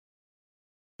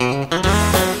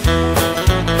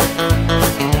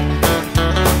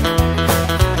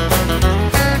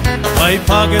My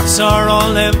pockets are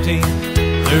all empty,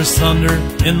 there's thunder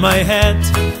in my head.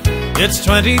 It's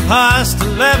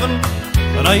 11,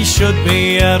 but I should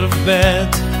be out of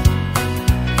bed.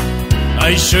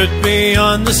 I should be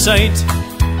on the site,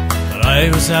 but I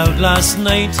was out last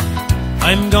night.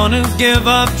 I'm gonna give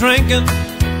up drinking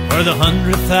for the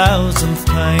 100,000th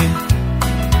time.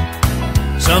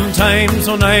 Sometimes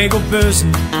when I go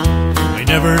boozing, I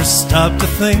never stop to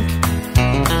think.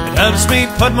 It helps me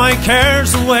put my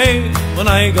cares away when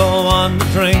I go on the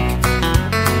drink.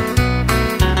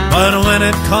 But when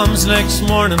it comes next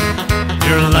morning,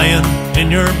 you're lying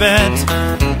in your bed.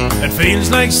 It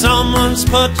feels like someone's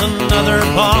put another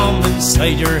bomb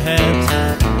inside your head.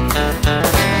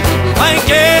 I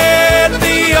get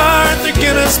the Arthur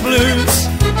Guinness blues.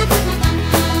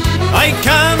 I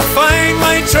can't find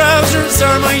my trousers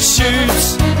or my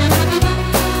shoes.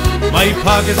 My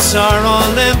pockets are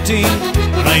all empty,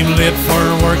 and I'm late for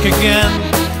work again.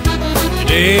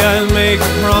 Today I'll make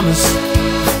a promise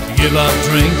to give up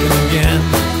drinking again.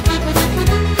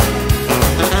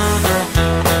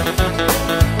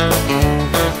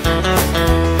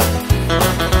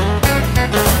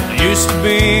 I used to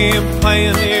be a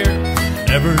pioneer,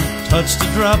 never touched a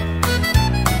drop.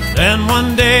 Then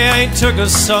one day I took a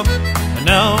sup, and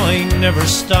now I never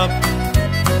stop.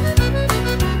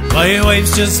 My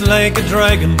wife's just like a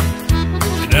dragon,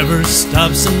 she never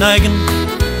stops a nagging.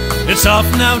 It's off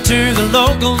now to the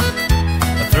local,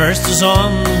 the thirst is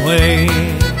on the way.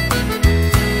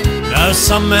 Now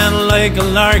some men like a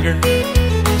lager,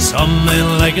 some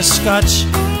men like a scotch,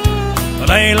 but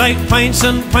I like pints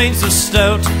and pints of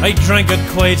stout, I drink it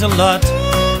quite a lot.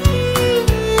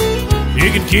 You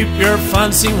can keep your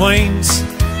fancy wines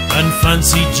and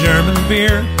fancy German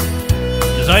beer,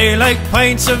 'cause I like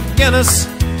pints of Guinness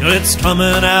till it's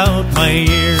coming out my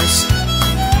ears.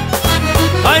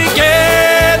 I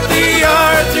get the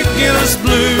Arthur Guinness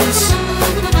blues.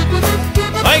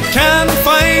 I can't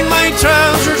find my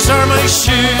trousers or my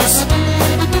shoes.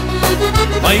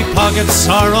 My pockets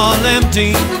are all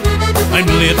empty, I'm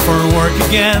late for work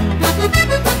again.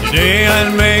 Today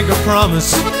I'll make a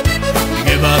promise to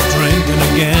give up drinking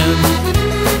again.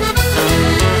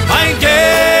 I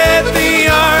get the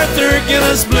Arthur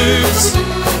Guinness blues.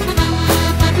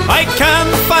 I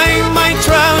can't find my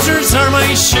trousers or my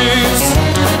shoes.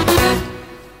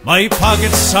 My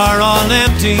pockets are all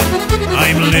empty,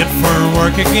 I'm late for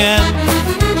work again.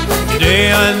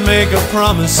 Today I'll make a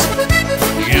promise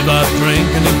to give up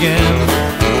drinking again.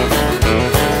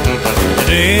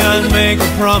 Today I'll make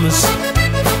a promise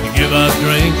to give up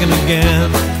drinking again.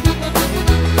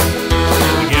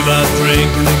 To give up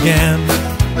drinking again.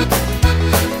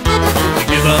 To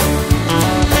give up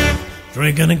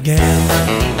drinking again.